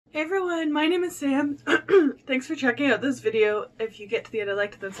everyone, my name is Sam. Thanks for checking out this video. If you get to the end, I'd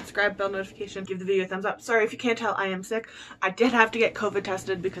like to then subscribe, bell notification, give the video a thumbs up. Sorry if you can't tell, I am sick. I did have to get COVID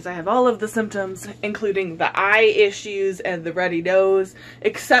tested because I have all of the symptoms, including the eye issues and the runny nose,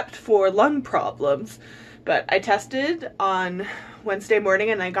 except for lung problems. But I tested on Wednesday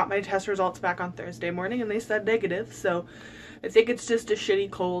morning and I got my test results back on Thursday morning and they said negative, so I think it's just a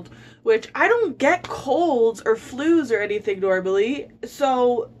shitty cold, which I don't get colds or flus or anything normally.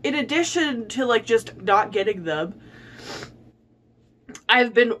 So in addition to like just not getting them,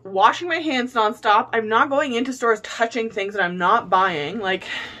 I've been washing my hands nonstop. I'm not going into stores touching things that I'm not buying. Like,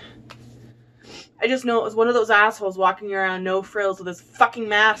 I just know it was one of those assholes walking around no frills with his fucking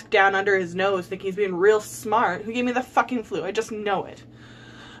mask down under his nose thinking he's being real smart who gave me the fucking flu. I just know it.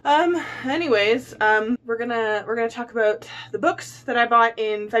 Anyways, we're gonna talk about the books that I bought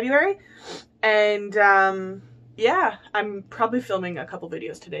in February, and, yeah, I'm probably filming a couple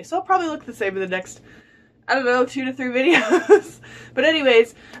videos today, so I'll probably look the same in the next, I don't know, 2 to 3 videos. But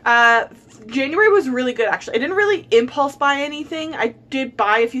anyways, January was really good, actually. I didn't really impulse buy anything. I did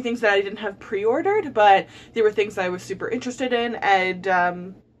buy a few things that I didn't have pre-ordered, but they were things that I was super interested in, and,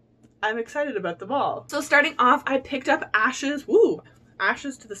 I'm excited about them all. So starting off, I picked up Ashes. Woo!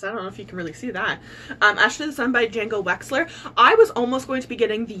 Ashes to the Sun. I don't know if you can really see that. Ashes to the Sun by Django Wexler. I was almost going to be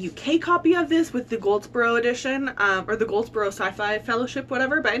getting the UK copy of this with the Goldsboro edition, or the Goldsboro Sci-Fi Fellowship,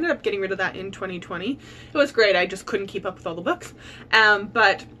 whatever, but I ended up getting rid of that in 2020. It was great. I just couldn't keep up with all the books.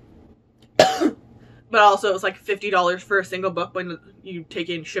 But also it was like $50 for a single book when you take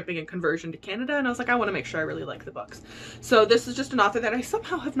in shipping and conversion to Canada, and I was like, I want to make sure I really like the books. So this is just an author that I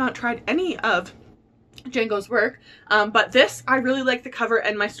somehow have not tried any of Django's work, but this, I really like the cover,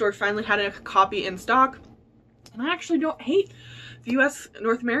 and my store finally had a copy in stock, and I actually don't hate the US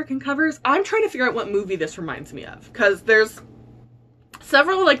North American covers. I'm trying to figure out what movie this reminds me of, because there's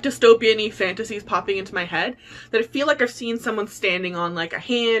several like dystopian-y fantasies popping into my head that I feel like I've seen someone standing on like a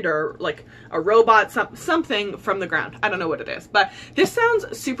hand or like a robot, something from the ground. I don't know what it is, but this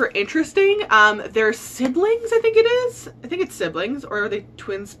sounds super interesting. They're siblings, I think it is. I think it's siblings, or are they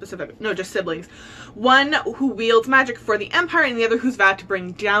twins specific? No, just siblings. One who wields magic for the Empire and the other who's vowed to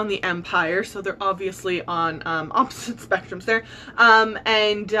bring down the Empire, so they're obviously on opposite spectrums there,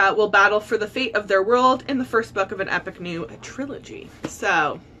 and will battle for the fate of their world in the first book of an epic new trilogy.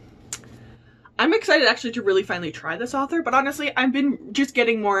 So I'm excited actually to really finally try this author, but honestly I've been just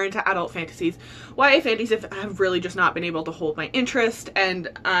getting more into adult fantasies. YA fantasies have really just not been able to hold my interest, and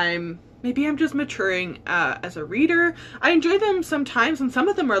maybe I'm just maturing as a reader. I enjoy them sometimes, and some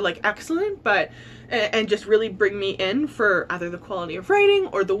of them are like excellent, but and just really bring me in for either the quality of writing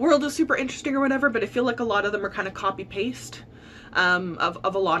or the world is super interesting or whatever, but I feel like a lot of them are kind of copy paste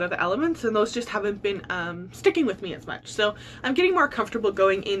of a lot of the elements, and those just haven't been sticking with me as much. So I'm getting more comfortable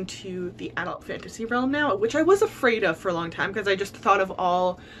going into the adult fantasy realm now, which I was afraid of for a long time because I just thought of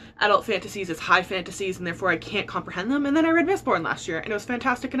all adult fantasies as high fantasies and therefore I can't comprehend them. And then I read Mistborn last year and it was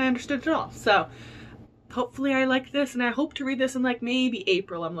fantastic and I understood it all. So hopefully I like this, and I hope to read this in like maybe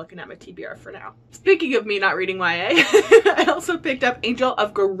April. I'm looking at my TBR for now. Speaking of me not reading YA, I also picked up Angel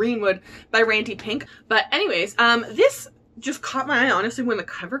of Greenwood by Randy Pink. But anyways, this just caught my eye honestly when the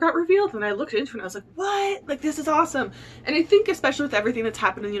cover got revealed, and I looked into it and I was like, what? Like, this is awesome. And I think especially with everything that's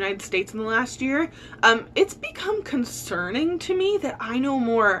happened in the United States in the last year, it's become concerning to me that I know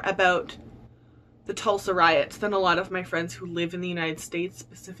more about the Tulsa riots than a lot of my friends who live in the United States,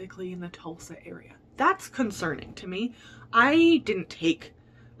 specifically in the Tulsa area. That's concerning to me. I didn't take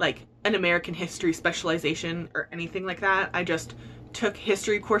like an American history specialization or anything like that. I just took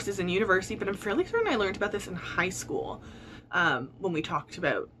history courses in university, but I'm fairly certain I learned about this in high school when we talked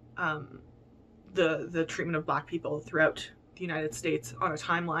about the treatment of Black people throughout the United States on a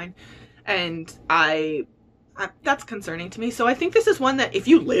timeline, and that's concerning to me. So I think this is one that if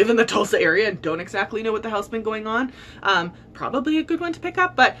you live in the Tulsa area and don't exactly know what the hell's been going on, probably a good one to pick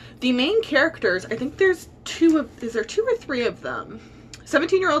up. But the main characters, I think there's is there 2 or 3 of them?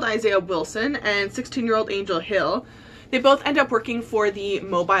 17-year-old Isaiah Wilson and 16-year-old Angel Hill. They both end up working for the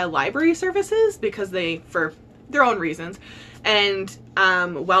mobile library services because for their own reasons. And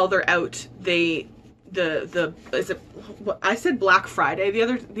while they're out, I said Black Friday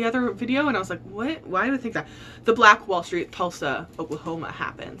the other video, and I was like, what? Why do I think that? The Black Wall Street, Tulsa, Oklahoma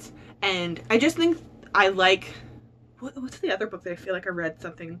happens. And I just think I like, what's the other book that I feel like I read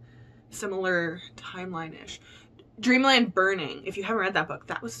something similar timeline-ish? Dreamland Burning. If you haven't read that book,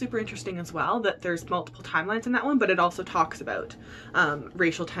 that was super interesting as well, that there's multiple timelines in that one, but it also talks about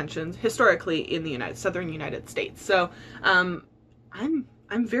racial tensions historically in the southern United States. So I'm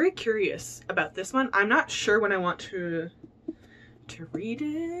very curious about this one. I'm not sure when I want to to read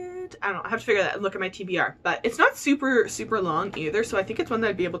it. I don't know, I have to figure that and look at my TBR, but it's not super long either, so I think it's one that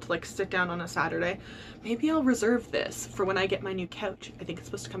I'd be able to like sit down on a Saturday. Maybe I'll reserve this for when I get my new couch. I think it's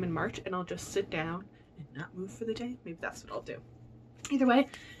supposed to come in March, and I'll just sit down and not move for the day. Maybe that's what I'll do. Either way,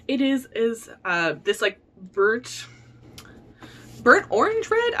 it is this like burnt orange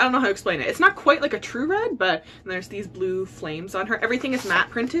red. I don't know how to explain it. It's not quite like a true red, but there's these blue flames on her. Everything is matte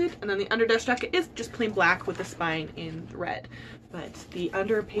printed, and then the underdash jacket is just plain black with the spine in red. But the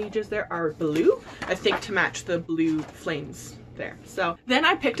under pages there are blue, I think, to match the blue flames there. So then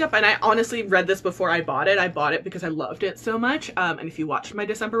I picked up, and I honestly read this before I bought it. I bought it because I loved it so much. And if you watched my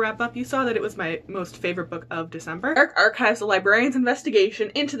December wrap up, you saw that it was my most favorite book of December. Dark Archives: A Librarian's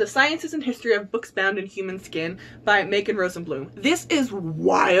Investigation into the Sciences and History of Books Bound in Human Skin by Megan Rosenblum. This is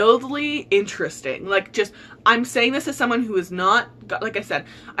wildly interesting. Like, just, I'm saying this as someone who is not, like I said,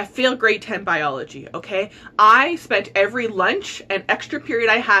 I failed grade 10 biology, okay? I spent every lunch and extra period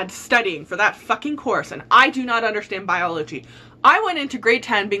I had studying for that fucking course, and I do not understand biology. I went into grade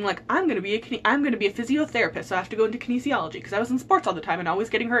 10 being like, I'm gonna be a physiotherapist, so I have to go into kinesiology because I was in sports all the time and always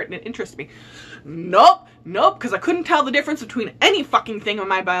getting hurt and it interests me. Nope, because I couldn't tell the difference between any fucking thing in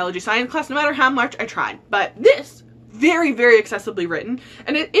my biology science class, no matter how much I tried. But this, very accessibly written,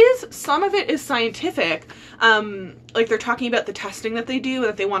 and it is, some of it is scientific. Like, they're talking about the testing that they do,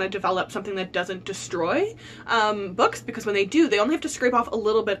 that they want to develop something that doesn't destroy books, because when they do, they only have to scrape off a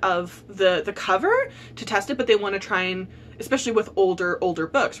little bit of the cover to test it, but they want to try and, especially with older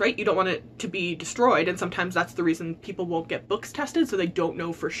books, right? You don't want it to be destroyed, and sometimes that's the reason people won't get books tested, so they don't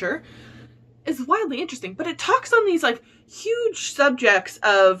know for sure. Is wildly interesting, but it talks on these like huge subjects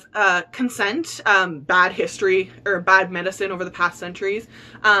of consent, bad history or bad medicine over the past centuries,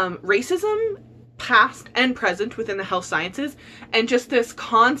 racism, past and present within the health sciences, and just this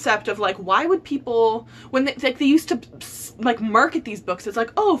concept of like, why would people, when they used to like market these books, it's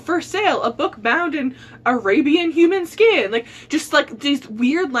like, oh, for sale, a book bound in Arabian human skin, like just like these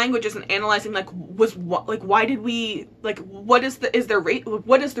weird languages, and analyzing like, why did we, like, what is the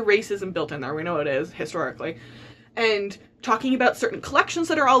racism built in there? We know it is historically. And talking about certain collections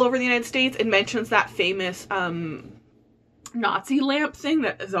that are all over the United States, and mentions that famous Nazi lamp thing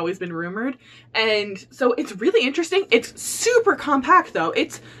that has always been rumored. And so it's really interesting. It's super compact though. I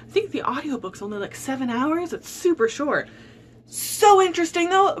think the audiobook's only like 7 hours. It's super short. So interesting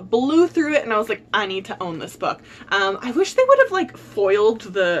though. Blew through it and I was like, I need to own this book. I wish they would have like foiled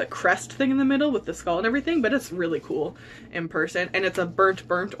the crest thing in the middle with the skull and everything, but it's really cool in person, and it's a burnt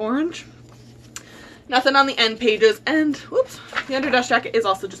orange. Nothing on the end pages, and whoops, the underdash jacket is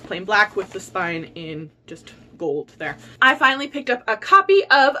also just plain black with the spine in just gold there. I finally picked up a copy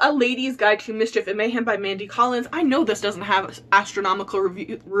of A Lady's Guide to Mischief and Mayhem by Mandy Collins. I know this doesn't have astronomical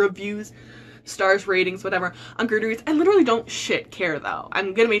reviews, stars, ratings, whatever, on Goodreads. I literally don't shit care though.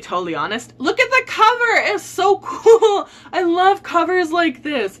 I'm gonna be totally honest. Look at the cover! It's so cool! I love covers like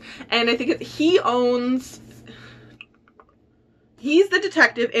this. And I think he's the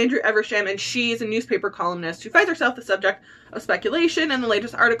detective, Andrew Eversham, and she is a newspaper columnist who finds herself the subject of speculation, and the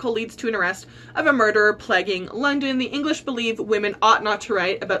latest article leads to an arrest of a murderer plaguing London. The English believe women ought not to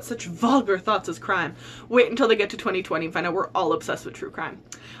write about such vulgar thoughts as crime. Wait until they get to 2020 and find out we're all obsessed with true crime.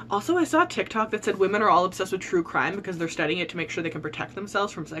 Also, I saw a TikTok that said women are all obsessed with true crime because they're studying it to make sure they can protect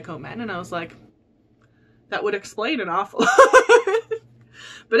themselves from psycho men, and I was like, that would explain an awful lot.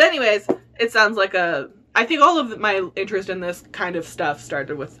 But anyways, it sounds like I think all of my interest in this kind of stuff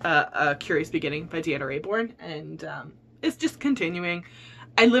started with A Curious Beginning by Deanna Raybourn, and it's just continuing.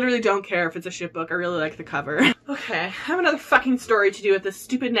 I literally don't care if it's a shit book. I really like the cover. Okay, I have another fucking story to do with the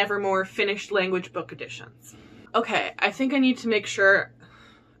stupid Nevermore finished language book editions. Okay, I think I need to make sure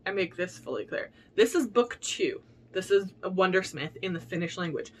I make this fully clear. This is book 2. This is a Wondersmith in the Finnish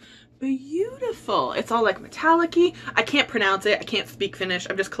language. Beautiful. It's all like metallic-y. I can't pronounce it. I can't speak Finnish.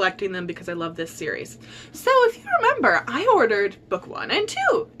 I'm just collecting them because I love this series. So if you remember, I ordered book 1 and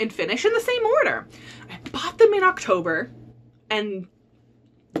 2 in Finnish in the same order. I bought them in October, and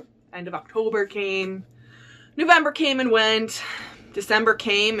end of October came, November came and went, December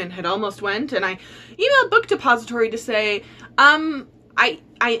came and had almost went, and I emailed Book Depository to say,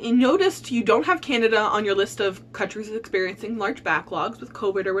 I noticed you don't have Canada on your list of countries experiencing large backlogs with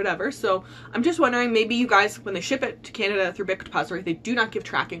COVID or whatever, so I'm just wondering, maybe you guys, when they ship it to Canada through Book Depository, they do not give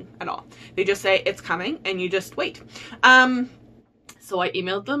tracking at all. They just say it's coming and you just wait. So I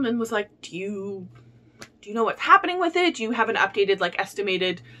emailed them and was like, do you know what's happening with it? Do you have an updated, like,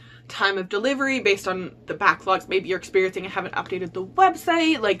 estimated time of delivery based on the backlogs maybe you're experiencing and haven't updated the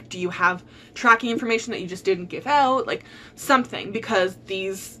website? Like, do you have tracking information that you just didn't give out? Like, something, because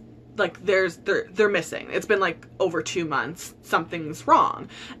these like they're missing. It's been like over 2 months. Something's wrong.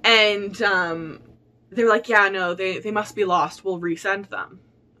 And they're like, yeah, no, they must be lost. We'll resend them.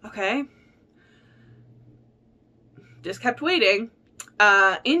 Okay. Just kept waiting.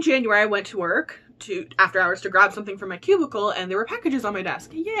 In January, I went to work after hours to grab something from my cubicle, and there were packages on my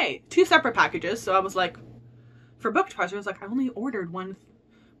desk. Yay! 2 separate packages. So I was like, for Book Depository, I was like, I only ordered one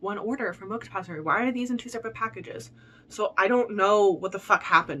order from Book Depository. Why are these in 2 separate packages? So I don't know what the fuck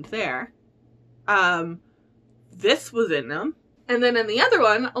happened there. This was in them. And then in the other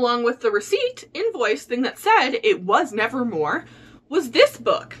one, along with the receipt invoice thing that said it was Nevermore, was this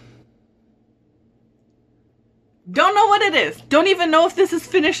book. Don't know what it is. Don't even know if this is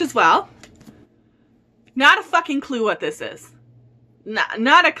finished as well. Not a fucking clue what this is.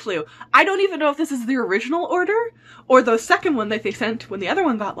 Not a clue. I don't even know if this is the original order or the second one that they sent when the other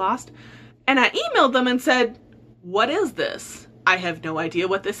one got lost. And I emailed them and said, what is this? I have no idea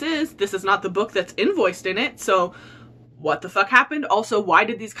what this is. This is not the book that's invoiced in it. So what the fuck happened? Also, why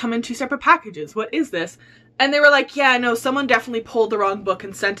did these come in 2 separate packages? What is this? And they were like, yeah, no, someone definitely pulled the wrong book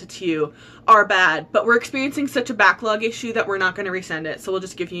and sent it to you. Our bad. But we're experiencing such a backlog issue that we're not going to resend it. So we'll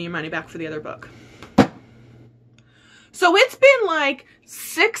just give you your money back for the other book. So it's been like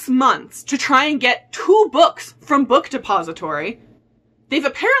 6 months to try and get 2 books from Book Depository. They've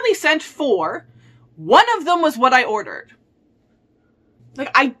apparently sent 4. One of them was what I ordered.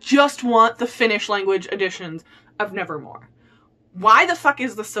 Like, I just want the Finnish language editions of Nevermore. Why the fuck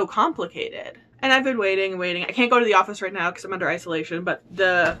is this so complicated? And I've been waiting and waiting. I can't go to the office right now because I'm under isolation, but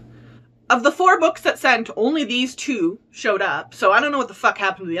of the 4 books that sent, only these 2 showed up. So I don't know what the fuck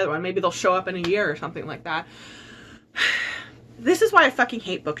happened to the other one. Maybe they'll show up in a year or something like that. This is why I fucking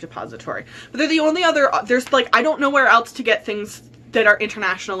hate Book Depository. But they're the only other, there's like, I don't know where else to get things that are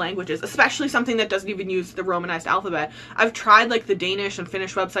international languages, especially something that doesn't even use the Romanized alphabet. I've tried like the Danish and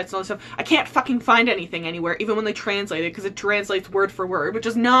Finnish websites and all this stuff. I can't fucking find anything anywhere, even when they translate it, because it translates word for word, which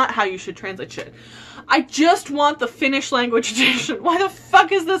is not how you should translate shit. I just want the Finnish language edition. Why the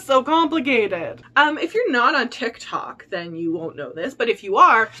fuck is this so complicated? If you're not on TikTok, then you won't know this, but if you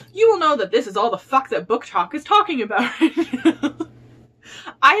are, you will know that this is all the fuck that Book Talk is talking about right now.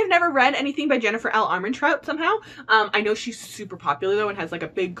 I have never read anything by Jennifer L. Armentrout somehow. I know she's super popular though and has like a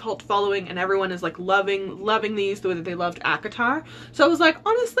big cult following, and everyone is like loving these the way that they loved ACOTAR. So I was like,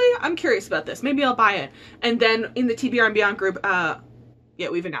 honestly, I'm curious about this. Maybe I'll buy it. And then in the TBR and Beyond group, yeah,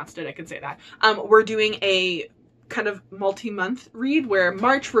 we've announced it, I can say that. We're doing a kind of multi-month read where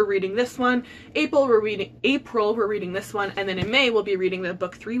March we're reading this one, April we're reading this one, and then in May we'll be reading the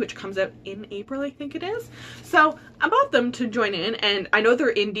book 3, which comes out in April, I think it is. So I bought them to join in, and I know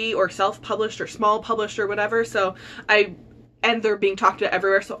they're indie or self-published or small published or whatever, so and they're being talked to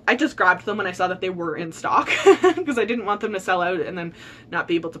everywhere, so I just grabbed them when I saw that they were in stock because I didn't want them to sell out and then not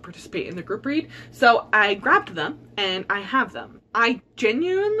be able to participate in the group read. So I grabbed them and I have them. I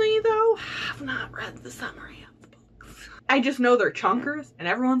genuinely though have not read the summary. I just know they're chunkers and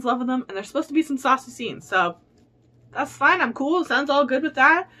everyone's loving them, and there's supposed to be some saucy scenes, so that's fine. I'm cool. Sounds all good with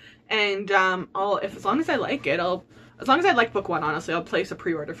that. And as long as I like it, as long as I like book 1, honestly, I'll place a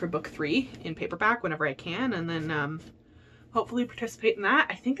pre-order for book 3 in paperback whenever I can, and then hopefully participate in that.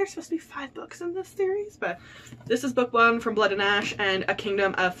 I think there's supposed to be 5 books in this series, but this is book 1 from Blood and Ash, and A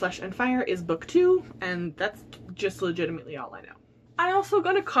Kingdom of Flesh and Fire is book 2, and that's just legitimately all I know. I also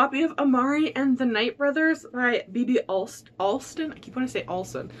got a copy of Amari and the Night Brothers by B.B. Alston. I keep wanting to say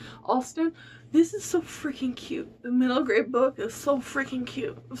Alston. Alston. This is so freaking cute. The middle grade book is so freaking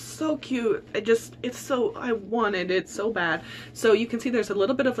cute. So cute. I wanted it so bad. So you can see there's a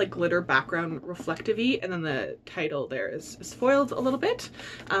little bit of like glitter background reflective-y, and then the title there is foiled a little bit.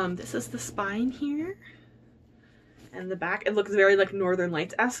 This is the spine here. And the back, it looks very like Northern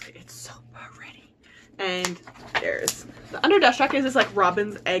Lights-esque. It's so pretty. And there's the underdash jacket is this like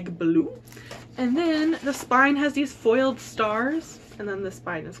robin's egg blue, and then the spine has these foiled stars, and then the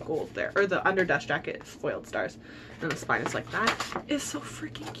spine is gold there, or the underdash jacket is foiled stars, and the spine is like that. It's so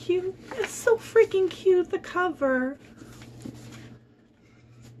freaking cute. It's so freaking cute, the cover.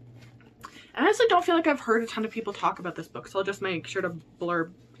 I honestly don't feel like I've heard a ton of people talk about this book, so I'll just make sure to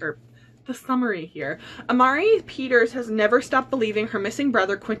blurb or the summary here. Amari Peters has never stopped believing her missing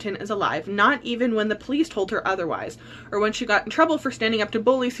brother Quentin is alive, not even when the police told her otherwise, or when she got in trouble for standing up to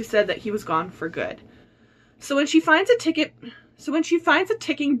bullies who said that he was gone for good. So when she finds a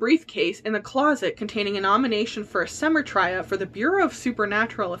ticking briefcase in the closet containing a nomination for a summer tryout for the Bureau of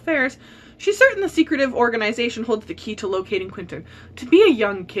Supernatural Affairs, she's certain the secretive organization holds the key to locating Quentin. To be a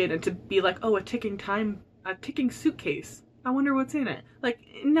young kid and to be like, oh, a ticking suitcase. I wonder what's in it. Like,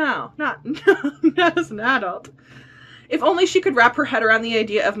 no, not as an adult. If only she could wrap her head around the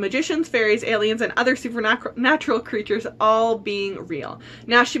idea of magicians, fairies, aliens, and other supernatural creatures all being real.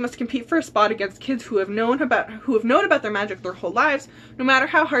 Now she must compete for a spot against kids who have known about their magic their whole lives. No matter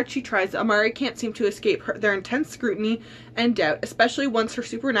how hard she tries, Amari can't seem to escape their intense scrutiny and doubt, especially once her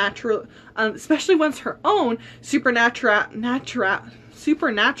own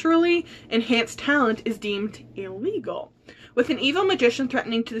supernaturally enhanced talent is deemed illegal. With an evil magician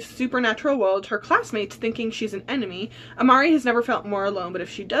threatening to the supernatural world, her classmates thinking she's an enemy, Amari has never felt more alone. But if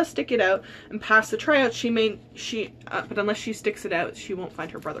she does stick it out and pass the tryout, but unless she sticks it out, she won't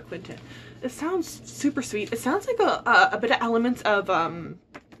find her brother Quentin. It sounds super sweet. It sounds like a bit of elements of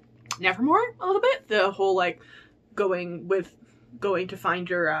Nevermore a little bit. The whole like going to find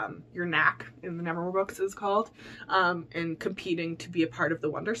your knack in the Nevermore books is called, and competing to be a part of the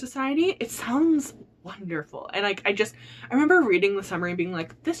Wonder Society. It sounds wonderful. And I remember reading the summary and being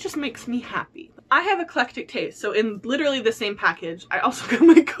like, this just makes me happy. I have eclectic taste. So in literally the same package, I also got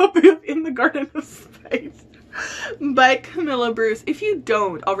my copy of In the Garden of Space by Camilla Bruce. If you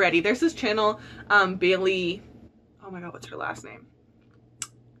don't already, there's this channel, Bailey, oh my god, what's her last name?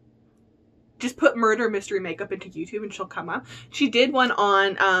 Just put murder mystery makeup into YouTube and she'll come up. She did one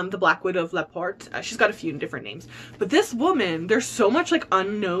on the Black Widow of Laporte. She's got a few different names. But this woman, there's so much like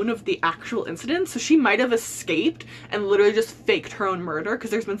unknown of the actual incident. So she might have escaped and literally just faked her own murder because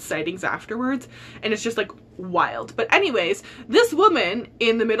there's been sightings afterwards. And it's just like wild. But anyways, this woman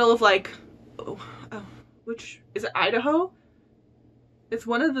in the middle of like, which is it, Idaho? It's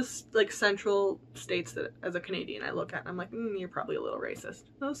one of the like central states that as a Canadian I look at and I'm like, you're probably a little racist.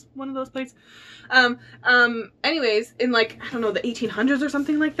 One of those places. Anyways, in like, I don't know, the 1800s or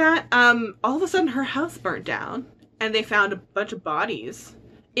something like that, all of a sudden her house burnt down and they found a bunch of bodies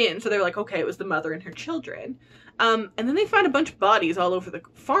so they're like, okay, it was the mother and her children. And then they found a bunch of bodies all over the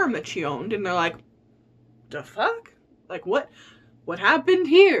farm that she owned and they're like, the fuck? Like what happened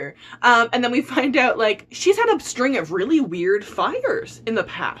here? And then we find out like she's had a string of really weird fires in the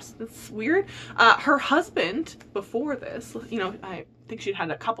past. That's weird. Her husband before this, you know, I think she'd had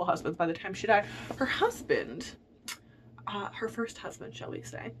a couple husbands by the time she died. Her husband, her first husband, shall we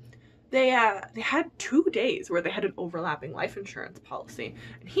say, they had 2 days where they had an overlapping life insurance policy,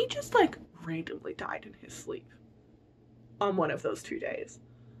 and he just like randomly died in his sleep on one of those 2 days.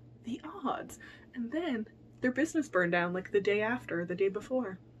 The odds. And then their business burned down like the day after, the day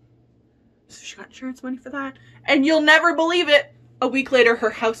before. So she got insurance money for that. And you'll never believe it, a week later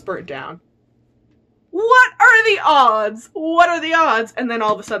her house burned down. What are the odds? What are the odds? And then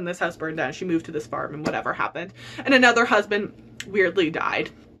all of a sudden this house burned down. She moved to this farm and whatever happened. And another husband weirdly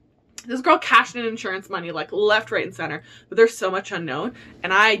died. This girl cashed in insurance money like left, right, and center. But there's so much unknown.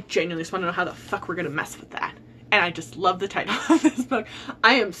 And I genuinely just want to know how the fuck we're gonna mess with that. And I just love the title of this book.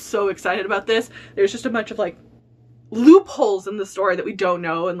 I am so excited about this. There's just a bunch of like loopholes in the story that we don't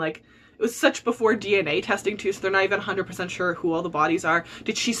know. And like, it was such before DNA testing too, so they're not even 100% sure who all the bodies are.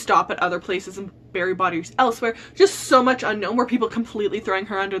 Did she stop at other places and bury bodies elsewhere? Just so much unknown. Were people completely throwing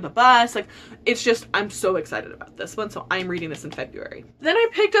her under the bus? Like, it's just, I'm so excited about this one. So I'm reading this in February. Then I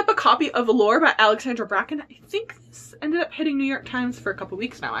picked up a copy of Lore by Alexandra Bracken. I think this ended up hitting New York Times for a couple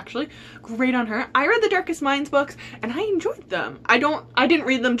weeks now, actually. Great on her. I read the Darkest Minds books and I enjoyed them. I didn't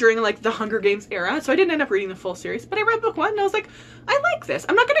read them during like the Hunger Games era, so I didn't end up reading the full series, but I read book 1 and I was like, I like this.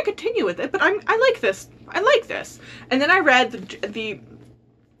 I'm not going to continue with it, but I like this. I like this. And then I read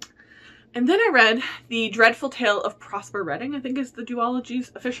the Dreadful Tale of Prosper Redding, I think is the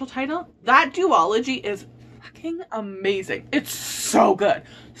duology's official title. That duology is fucking amazing. It's so good.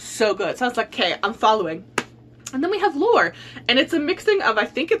 So good. So I was like, okay, I'm following. And then we have Lore, and it's a mixing of, I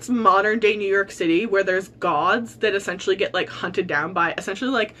think it's modern day New York City, where there's gods that essentially get like hunted down by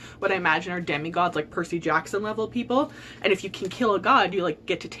essentially like what I imagine are demigods, like Percy Jackson level people. And if you can kill a god, you like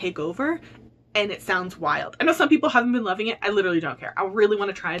get to take over. And it sounds wild. I know some people haven't been loving it. I literally don't care. I really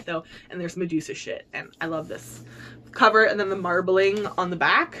want to try it though. And there's Medusa shit. And I love this cover. And then the marbling on the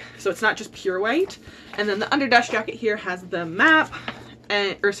back. So it's not just pure white. And then the underdash jacket here has the map.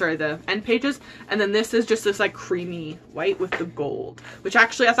 The end pages. And then this is just this like creamy white with the gold. Which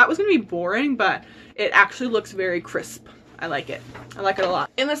actually I thought was going to be boring. But it actually looks very crisp. I like it. I like it a lot.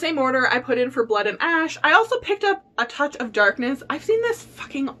 In the same order, I put in for Blood and Ash. I also picked up A Touch of Darkness. I've seen this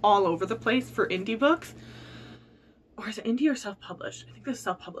fucking all over the place for indie books. Or is it indie or self-published? I think this is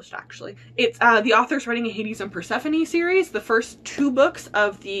self-published actually. It's the author's writing a Hades and Persephone series. The first 2 books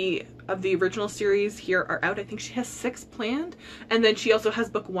of the original series here are out. I think she has 6 planned. And then she also has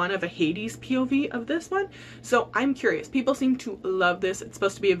book 1 of a Hades POV of this one. So I'm curious. People seem to love this. It's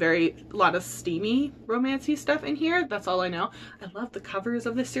supposed to be a lot of steamy, romancy stuff in here. That's all I know. I love the covers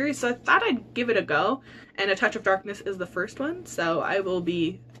of this series, so I thought I'd give it a go. and A Touch of Darkness is the first one, so I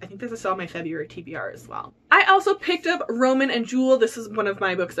think this is on my February TBR as well. I also picked up Roman and Jewel. This is one of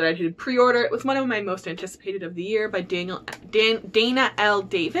my books that I did pre-order. It was one of my most anticipated of the year by Dana L.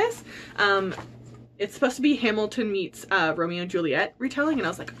 Davis. It's supposed to be Hamilton meets Romeo and Juliet retelling, and I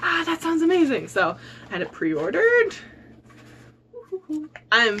was like, that sounds amazing. So I had it pre-ordered.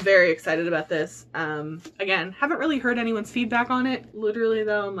 I am very excited about this. Again, haven't really heard anyone's feedback on it. Literally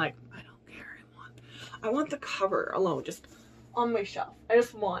though, I'm like, I don't care anymore. I want the cover alone, just on my shelf. I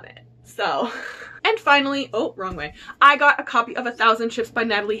just want it. So, and finally, oh, wrong way. I got a copy of 1,000 Ships by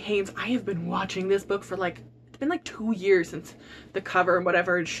Natalie Haynes. I have been watching this book for like, it's been like 2 years since the cover and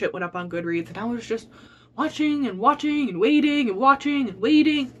whatever and shit went up on Goodreads, and I was just watching and watching and waiting and watching and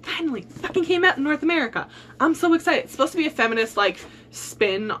waiting. Finally, fucking came out in North America. I'm so excited. It's supposed to be a feminist like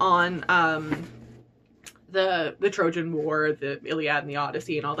spin on the Trojan War, the Iliad and the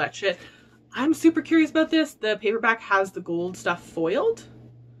Odyssey and all that shit. I'm super curious about this. The paperback has the gold stuff foiled,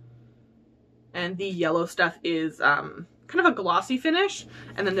 and the yellow stuff is kind of a glossy finish,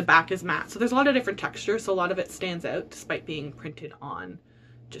 and then the back is matte. So there's a lot of different textures, so a lot of it stands out despite being printed on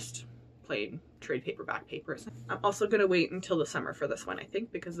just plain trade paperback papers. I'm also gonna wait until the summer for this one, I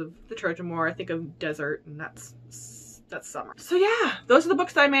think, because of the Trojan War. I think of desert, and that's summer. So yeah, those are the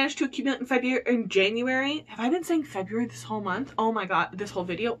books that I managed to accumulate in January. Have I been saying February this whole month? Oh my god, this whole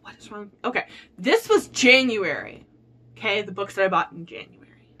video? What is wrong? Okay, this was January. Okay, the books that I bought in January.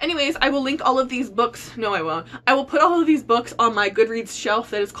 Anyways, I will link all of these books. No, I won't. I will put all of these books on my Goodreads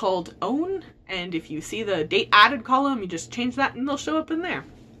shelf that is called Own. And if you see the date added column, you just change that and they'll show up in there.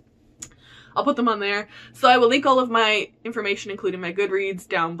 I'll put them on there. So I will link all of my information, including my Goodreads,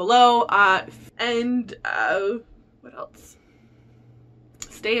 down below. What else?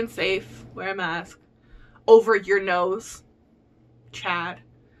 Staying safe. Wear a mask. Over your nose. Chad.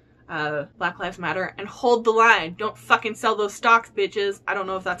 Black Lives Matter. And hold the line. Don't fucking sell those stocks, bitches. I don't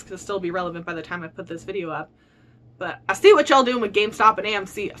know if that's gonna still be relevant by the time I put this video up. But I see what y'all doing with GameStop and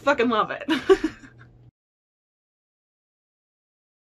AMC. I fucking love it.